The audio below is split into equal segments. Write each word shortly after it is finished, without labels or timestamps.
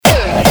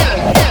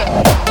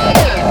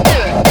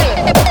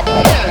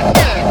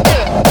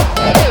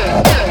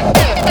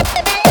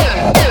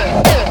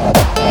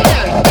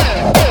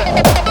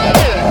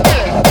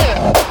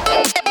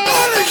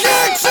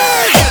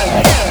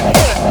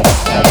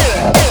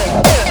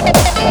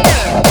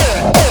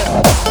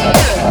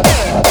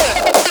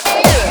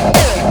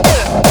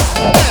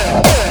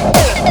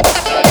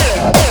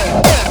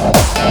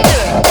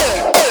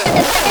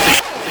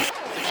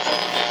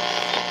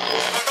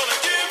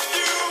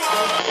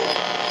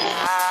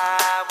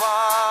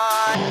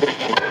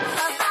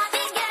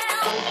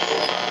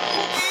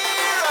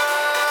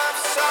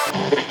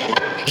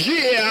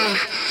Yeah,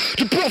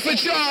 the Prophet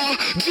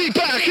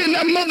Deepack in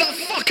that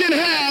motherfucking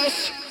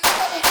house.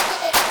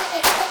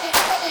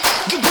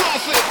 The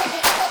Prophet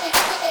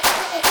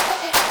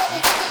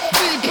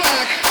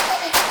Deepack.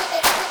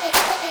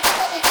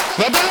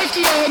 Waar blijft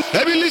hij dan?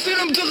 Hebben jullie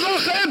zin om te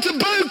lachen en te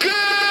beuken?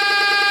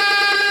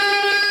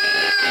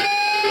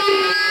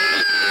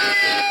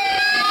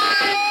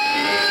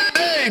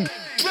 1,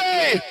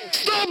 2,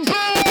 Stampuhh!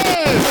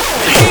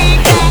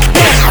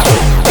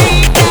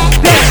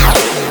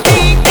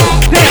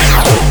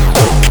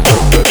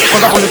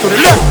 Pull it to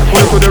the left, pull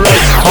it to the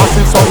right.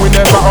 Passing song we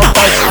never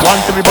uptight.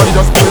 Want everybody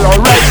just feel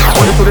alright.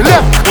 Pull it to the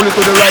left, pull it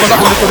to the right.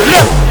 Pull it to the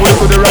left, pull it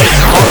to the right.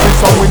 Passing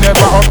song we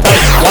never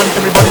uptight. Want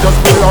everybody just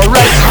feel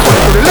alright. Pull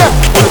it to the left,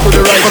 pull it to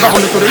the right. Pull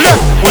it to the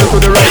left, pull it to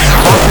the right.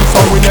 Passing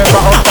song we never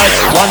uptight.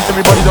 Want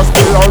everybody just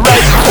feel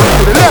alright. Pull it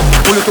to the left,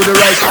 pull it to the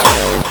right.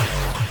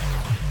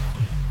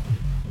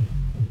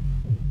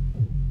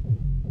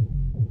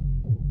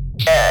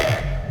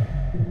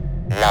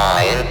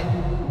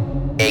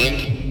 9,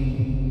 8,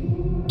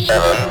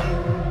 7,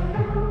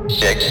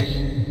 6,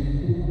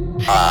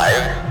 5,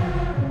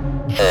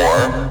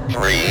 4,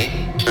 3,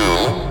 2,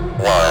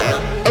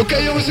 1. Oké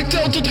jongens, ik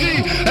tel tot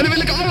 3 en dan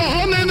wil ik alle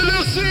handen in de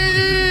lucht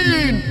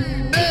zien.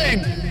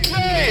 1,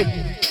 2,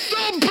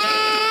 Stampuhh!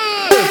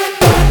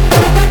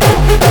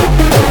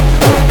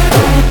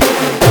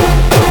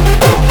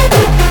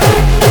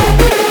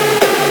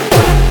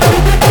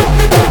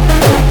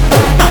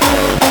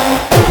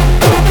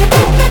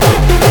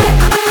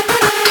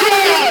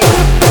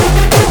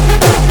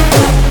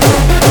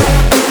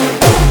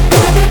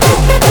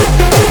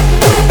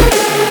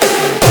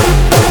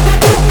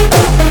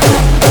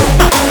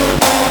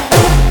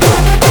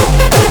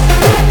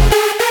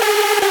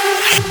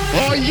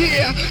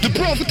 De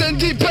Prophet en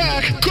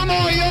Deepack, kom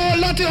on joh,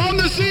 laat die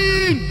handen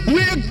zien.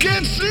 We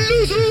against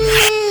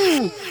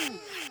loser.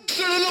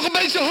 Zullen we nog een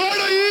beetje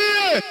harder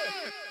hier?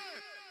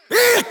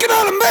 Hier,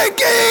 knallen,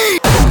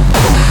 Becky!